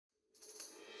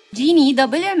Ginee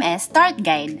WMS Start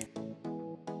Guide.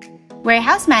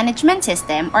 Warehouse Management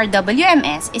System or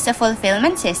WMS is a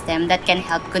fulfillment system that can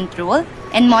help control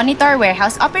and monitor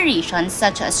warehouse operations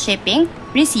such as shipping,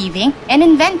 receiving, and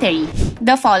inventory.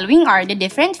 The following are the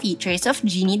different features of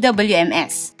Ginee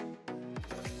WMS.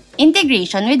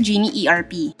 Integration with Ginee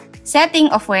ERP. Setting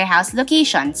of warehouse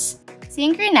locations.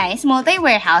 Synchronize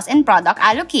multi-warehouse and product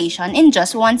allocation in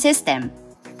just one system.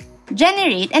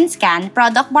 Generate and scan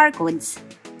product barcodes.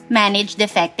 Manage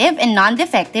defective and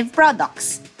non-defective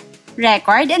products.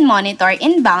 Record and monitor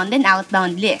inbound and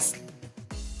outbound lists.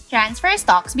 Transfer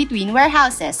stocks between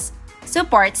warehouses.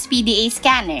 Supports PDA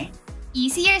scanner.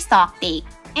 Easier stock take,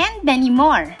 and many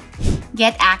more.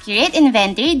 Get accurate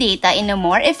inventory data in a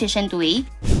more efficient way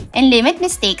and limit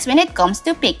mistakes when it comes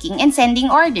to picking and sending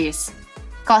orders.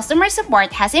 Customer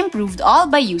support has improved all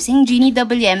by using Ginee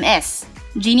WMS.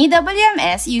 Ginee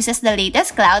WMS uses the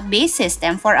latest cloud-based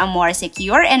system for a more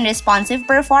secure and responsive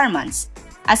performance,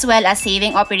 as well as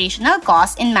saving operational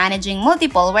costs in managing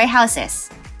multiple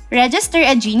warehouses. Register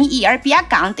a Ginee ERP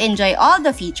account to enjoy all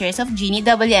the features of Ginee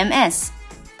WMS.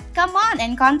 Come on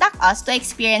and contact us to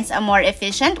experience a more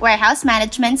efficient warehouse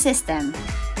management system.